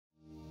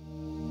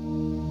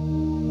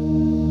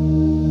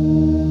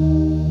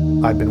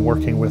I've been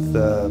working with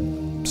the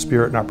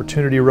Spirit and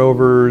Opportunity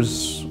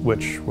rovers,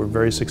 which were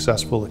very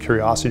successful, the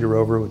Curiosity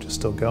rover, which is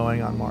still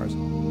going on Mars.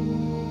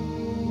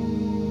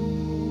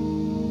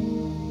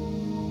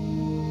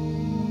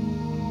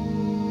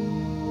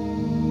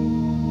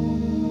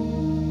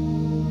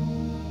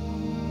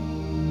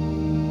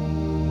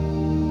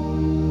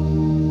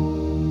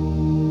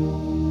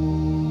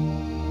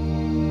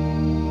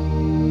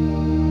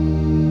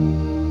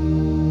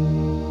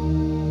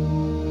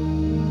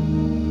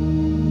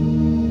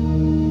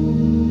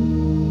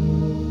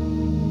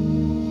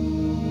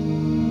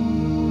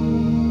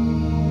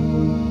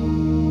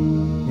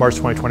 Mars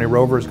 2020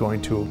 rover is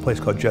going to a place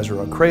called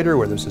Jezero Crater,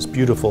 where there's this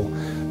beautiful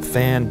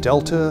fan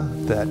delta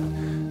that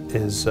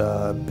is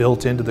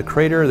built into the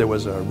crater. There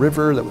was a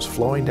river that was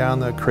flowing down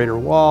the crater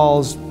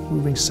walls,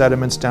 moving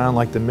sediments down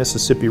like the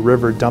Mississippi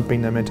River,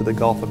 dumping them into the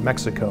Gulf of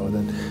Mexico.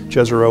 Then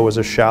Jezero was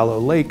a shallow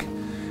lake,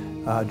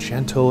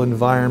 gentle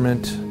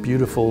environment,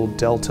 beautiful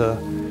delta.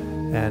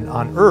 And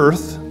on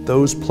Earth,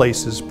 those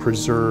places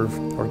preserve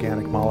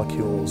organic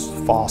molecules,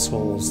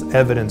 fossils,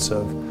 evidence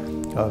of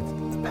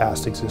the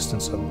past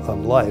existence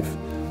of life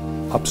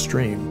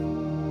upstream.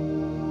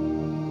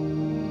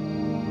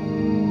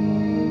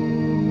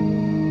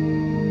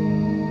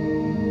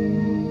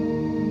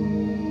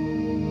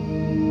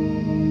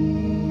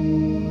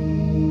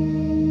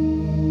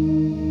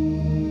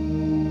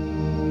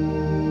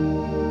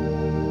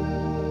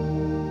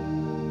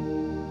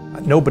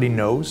 Nobody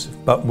knows,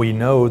 but we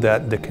know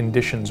that the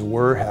conditions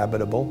were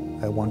habitable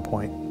at one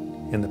point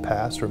in the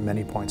past, or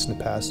many points in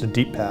the past, the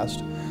deep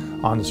past,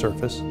 on the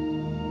surface.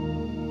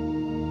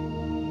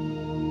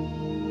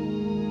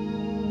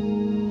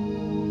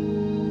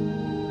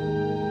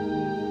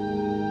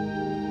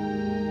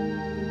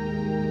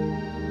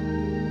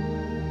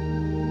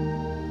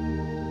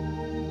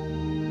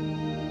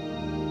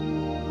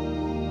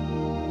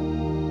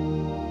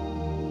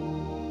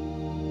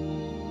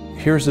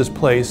 Here's this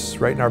place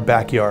right in our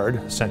backyard,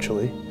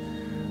 essentially,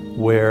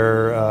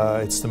 where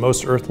it's the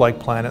most Earth-like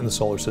planet in the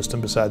solar system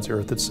besides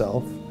Earth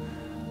itself,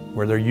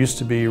 where there used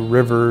to be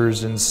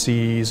rivers and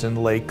seas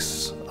and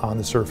lakes on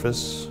the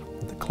surface.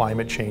 The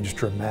climate changed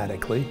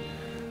dramatically,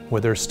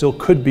 where there still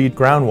could be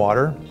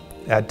groundwater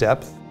at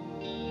depth.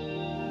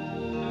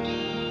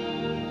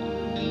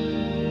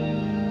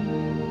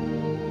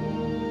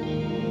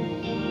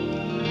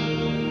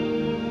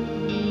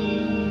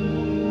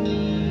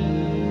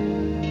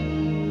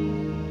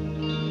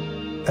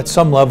 At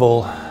some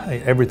level,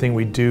 everything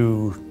we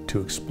do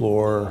to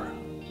explore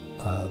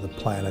the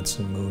planets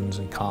and moons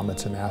and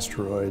comets and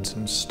asteroids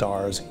and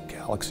stars and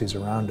galaxies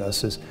around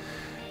us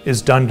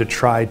is done to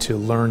try to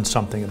learn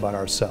something about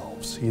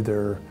ourselves,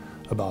 either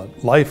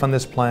about life on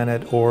this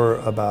planet or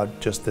about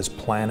just this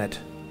planet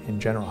in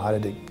general. How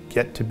did it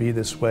get to be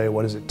this way?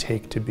 What does it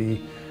take to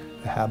be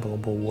a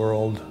habitable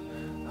world?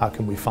 How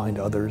can we find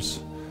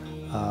others?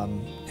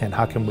 And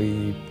how can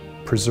we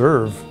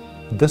preserve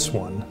this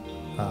one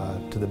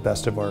to the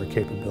best of our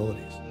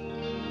capabilities?